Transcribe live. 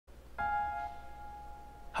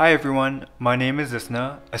Hi everyone, my name is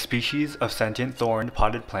Isna, a species of sentient thorned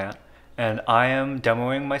potted plant, and I am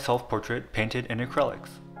demoing my self-portrait painted in acrylics.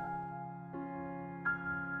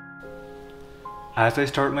 As I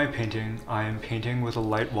start my painting, I am painting with a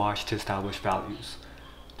light wash to establish values.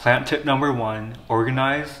 Plant tip number 1,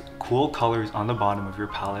 organize cool colors on the bottom of your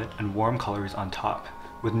palette and warm colors on top,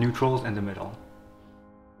 with neutrals in the middle.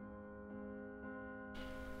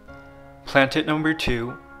 Plant tip number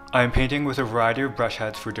 2, I am painting with a variety of brush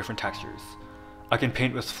heads for different textures. I can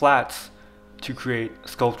paint with flats to create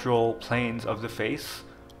sculptural planes of the face,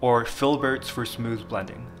 or filberts for smooth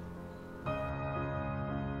blending.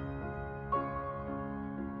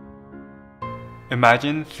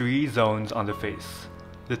 Imagine 3 zones on the face.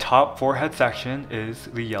 The top forehead section is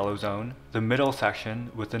the yellow zone, the middle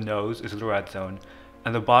section with the nose is the red zone,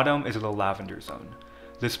 and the bottom is the lavender zone.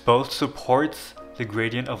 This both supports the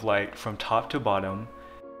gradient of light from top to bottom.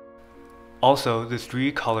 Also, the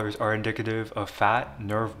 3 colors are indicative of fat,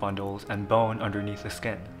 nerve bundles, and bone underneath the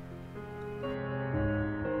skin.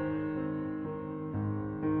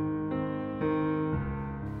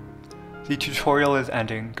 The tutorial is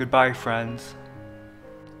ending. Goodbye, friends.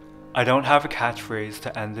 I don't have a catchphrase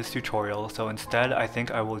to end this tutorial, so instead I think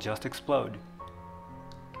I will just explode.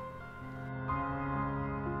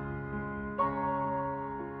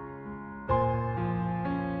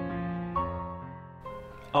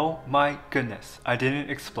 Oh my goodness, I didn't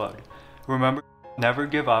explode. Remember, never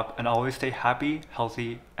give up and always stay happy,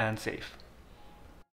 healthy, and safe.